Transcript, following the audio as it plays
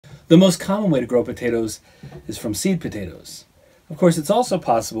The most common way to grow potatoes is from seed potatoes. Of course, it's also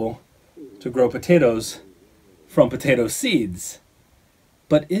possible to grow potatoes from potato seeds.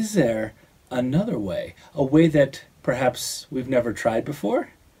 But is there another way, a way that perhaps we've never tried before?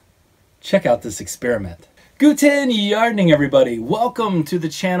 Check out this experiment. Guten Yardening, everybody. Welcome to the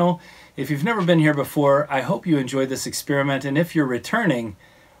channel. If you've never been here before, I hope you enjoyed this experiment, and if you're returning,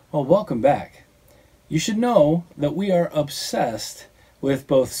 well, welcome back. You should know that we are obsessed with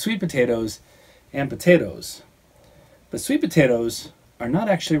both sweet potatoes and potatoes. But sweet potatoes are not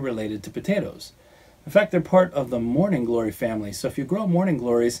actually related to potatoes. In fact, they're part of the morning glory family. So if you grow morning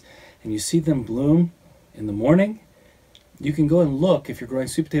glories and you see them bloom in the morning, you can go and look if you're growing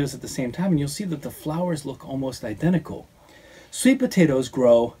sweet potatoes at the same time, and you'll see that the flowers look almost identical. Sweet potatoes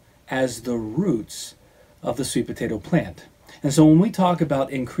grow as the roots of the sweet potato plant. And so when we talk about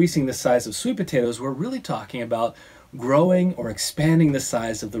increasing the size of sweet potatoes, we're really talking about growing or expanding the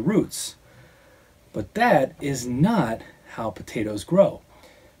size of the roots. But that is not how potatoes grow.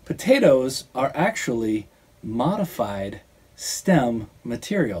 Potatoes are actually modified stem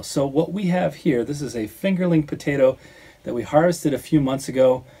material. So what we have here, this is a fingerling potato that we harvested a few months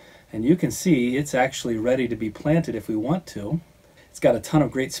ago, and you can see it's actually ready to be planted if we want to. It's got a ton of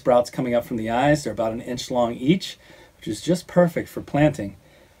great sprouts coming up from the eyes. They're about 1 inch long each, which is just perfect for planting.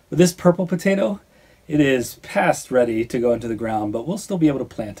 With this purple potato, it is past ready to go into the ground, but we'll still be able to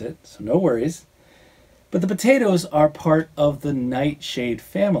plant it, so no worries. But the potatoes are part of the nightshade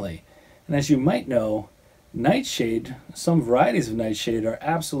family. And as you might know, nightshade, some varieties of nightshade are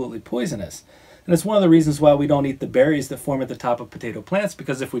absolutely poisonous. And it's one of the reasons why we don't eat the berries that form at the top of potato plants,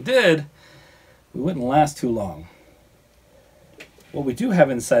 because if we did, we wouldn't last too long. What we do have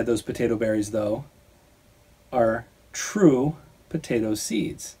inside those potato berries, though, are true potato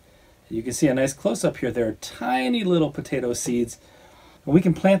seeds. And you can see a nice close-up here. There are tiny little potato seeds. And we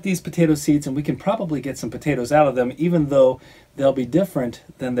can plant these potato seeds and we can probably get some potatoes out of them, even though they'll be different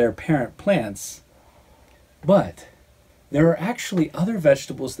than their parent plants. But there are actually other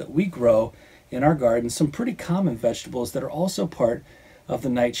vegetables that we grow in our garden, some pretty common vegetables that are also part of the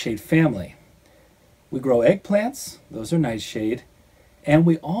nightshade family. We grow eggplants, those are nightshade, and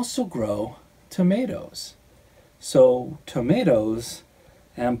we also grow tomatoes. So tomatoes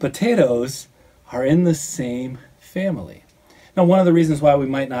and potatoes are in the same family. Now, one of the reasons why we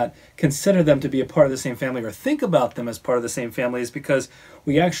might not consider them to be a part of the same family or think about them as part of the same family is because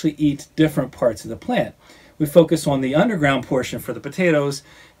we actually eat different parts of the plant. We focus on the underground portion for the potatoes,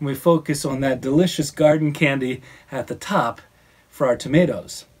 and we focus on that delicious garden candy at the top for our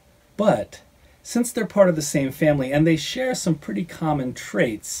tomatoes. But since they're part of the same family and they share some pretty common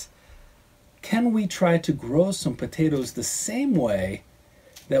traits, can we try to grow some potatoes the same way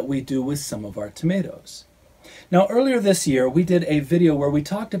that we do with some of our tomatoes? Now, earlier this year, we did a video where we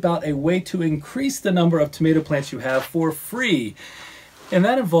talked about a way to increase the number of tomato plants you have for free. And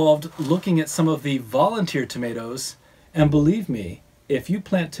that involved looking at some of the volunteer tomatoes. And believe me, if you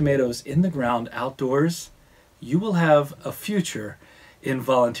plant tomatoes in the ground outdoors, you will have a future in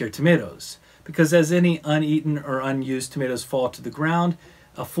volunteer tomatoes. Because as any uneaten or unused tomatoes fall to the ground,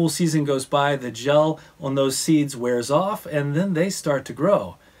 a full season goes by, the gel on those seeds wears off, and then they start to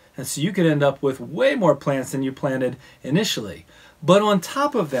grow. And so you could end up with way more plants than you planted initially. But on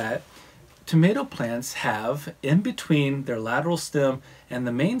top of that, tomato plants have, in between their lateral stem and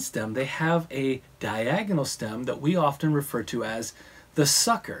the main stem, they have a diagonal stem that we often refer to as the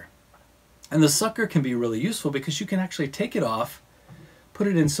sucker. And the sucker can be really useful because you can actually take it off, put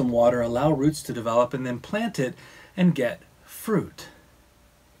it in some water, allow roots to develop, and then plant it and get fruit.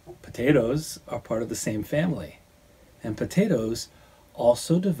 Potatoes are part of the same family, and potatoes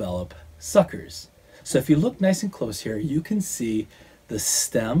also develop suckers. So if you look nice and close here, you can see the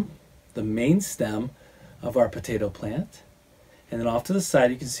stem, the main stem of our potato plant, and then off to the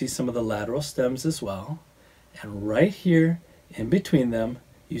side you can see some of the lateral stems as well, and right here in between them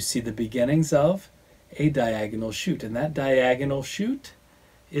you see the beginnings of a diagonal shoot, and that diagonal shoot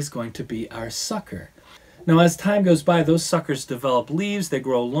is going to be our sucker. Now, as time goes by, those suckers develop leaves, they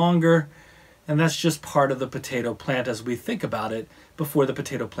grow longer, and that's just part of the potato plant as we think about it before the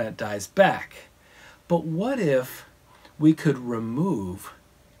potato plant dies back. But what if we could remove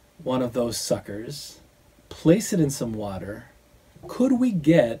one of those suckers, place it in some water? Could we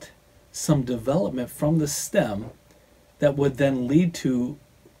get some development from the stem that would then lead to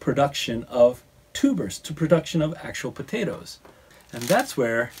production of tubers, to production of actual potatoes? And that's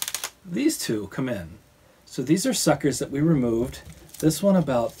where these two come in. So these are suckers that we removed, this one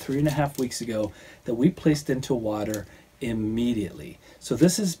about 3.5 weeks ago, that we placed into water immediately. So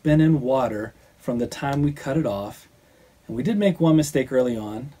this has been in water from the time we cut it off. And we did make one mistake early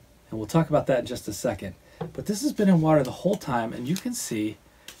on, And we'll talk about that in just a second. But this has been in water the whole time, and you can see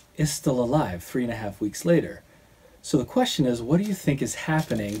it's still alive 3.5 weeks later. So the question is, what do you think is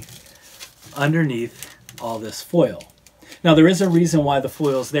happening underneath all this foil? Now, there is a reason why the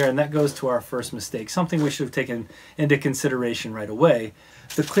foil's there, and that goes to our first mistake, something we should have taken into consideration right away.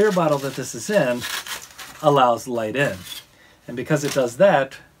 The clear bottle that this is in allows light in. And because it does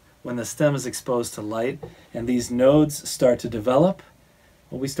that, when the stem is exposed to light and these nodes start to develop,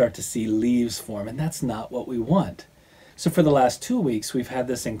 well, we start to see leaves form, and that's not what we want. So for the last 2 weeks, we've had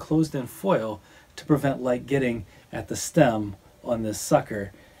this enclosed in foil to prevent light getting at the stem on this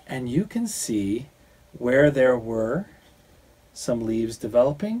sucker. And you can see where there were some leaves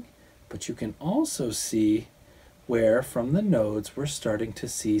developing, but you can also see where from the nodes we're starting to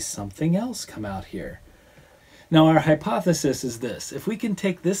see something else come out here. Now our hypothesis is this: if we can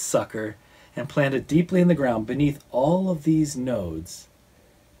take this sucker and plant it deeply in the ground beneath all of these nodes,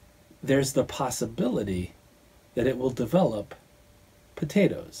 there's the possibility that it will develop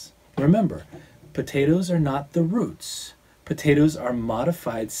potatoes. Remember, potatoes are not the roots. Potatoes are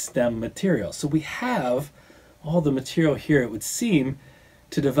modified stem material. So we have all the material here, it would seem,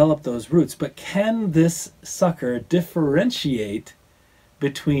 to develop those roots. But can this sucker differentiate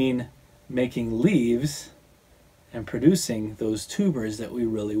between making leaves and producing those tubers that we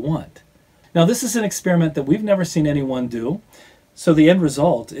really want? Now, this is an experiment that we've never seen anyone do, so the end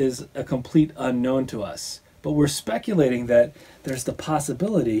result is a complete unknown to us. But we're speculating that there's the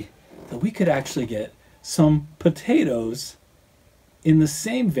possibility that we could actually get some potatoes in the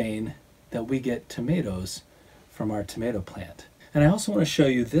same vein that we get tomatoes from our tomato plant. And I also want to show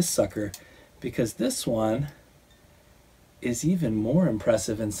you this sucker, because this one is even more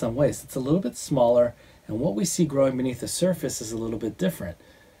impressive in some ways. It's a little bit smaller, and what we see growing beneath the surface is a little bit different.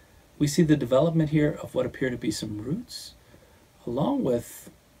 We see the development here of what appear to be some roots, along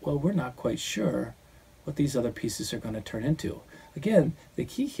with, well, we're not quite sure what these other pieces are going to turn into. Again, the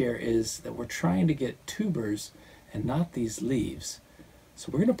key here is that we're trying to get tubers and not these leaves.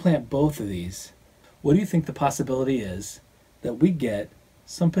 So we're going to plant both of these. What do you think the possibility is that we get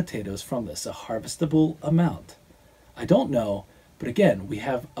some potatoes from this, a harvestable amount? I don't know, but again, we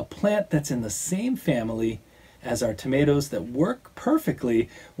have a plant that's in the same family as our tomatoes that work perfectly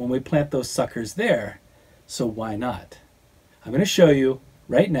when we plant those suckers there, so why not? I'm going to show you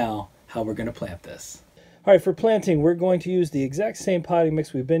right now how we're going to plant this. All right, for planting, we're going to use the exact same potting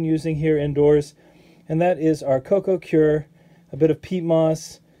mix we've been using here indoors, and that is our cocoa cure, a bit of peat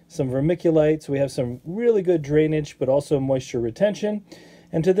moss, some vermiculite, so we have some really good drainage, but also moisture retention.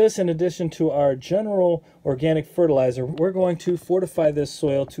 And to this, in addition to our general organic fertilizer, we're going to fortify this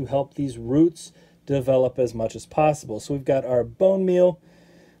soil to help these roots develop as much as possible. So we've got our bone meal,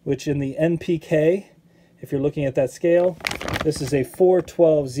 which in the NPK, if you're looking at that scale, this is a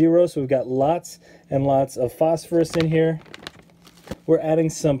 4-12-0, so we've got lots and lots of phosphorus in here. We're adding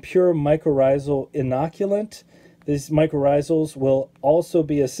some pure mycorrhizal inoculant. These mycorrhizals will also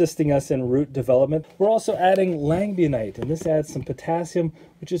be assisting us in root development. We're also adding langbionite, and this adds some potassium,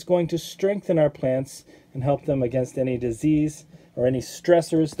 which is going to strengthen our plants and help them against any disease or any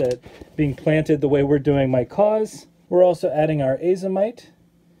stressors that being planted the way we're doing might cause. We're also adding our azomite.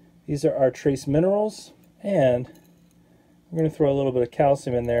 These are our trace minerals, and we're going to throw a little bit of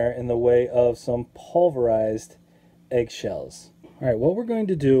calcium in there in the way of some pulverized eggshells. All right, what we're going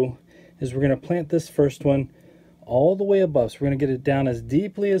to do is we're going to plant this first one all the way above. So we're going to get it down as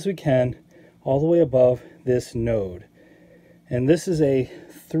deeply as we can, all the way above this node. And this is a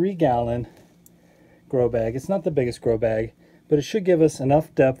 3-gallon grow bag. It's not the biggest grow bag, but it should give us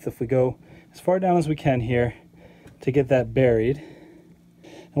enough depth if we go as far down as we can here to get that buried.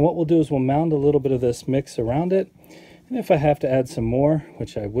 And what we'll do is we'll mound a little bit of this mix around it. And if I have to add some more,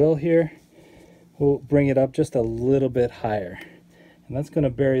 which I will here, we'll bring it up just a little bit higher. And that's going to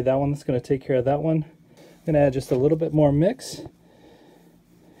bury that one. That's going to take care of that one. I'm going to add just a little bit more mix.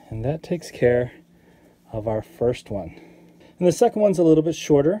 And that takes care of our first one. And the second one's a little bit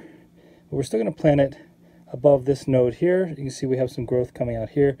shorter, but we're still going to plant it above this node here. You can see we have some growth coming out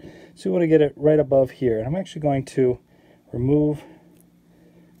here. So we want to get it right above here. And I'm actually going to remove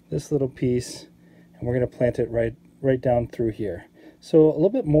this little piece, and we're going to plant it right down through here. So a little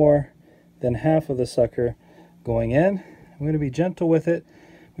bit more than half of the sucker going in. I'm going to be gentle with it.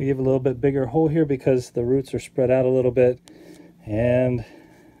 We give a little bit bigger hole here because the roots are spread out a little bit. And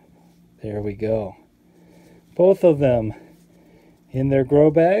there we go. Both of them in their grow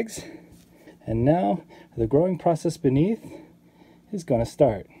bags. And now the growing process beneath is going to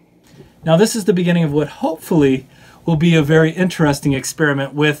start. Now this is the beginning of what hopefully will be a very interesting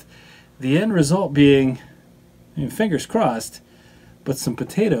experiment, with the end result being, I mean, fingers crossed, but some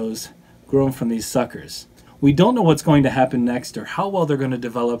potatoes grown from these suckers. We don't know what's going to happen next or how well they're going to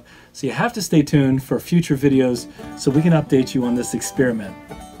develop, so you have to stay tuned for future videos so we can update you on this experiment.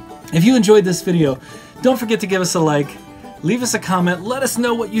 If you enjoyed this video, don't forget to give us a like, leave us a comment, let us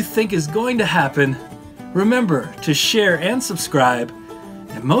know what you think is going to happen. Remember to share and subscribe,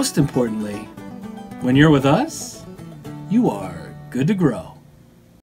 and most importantly, when you're with us, you are good to grow.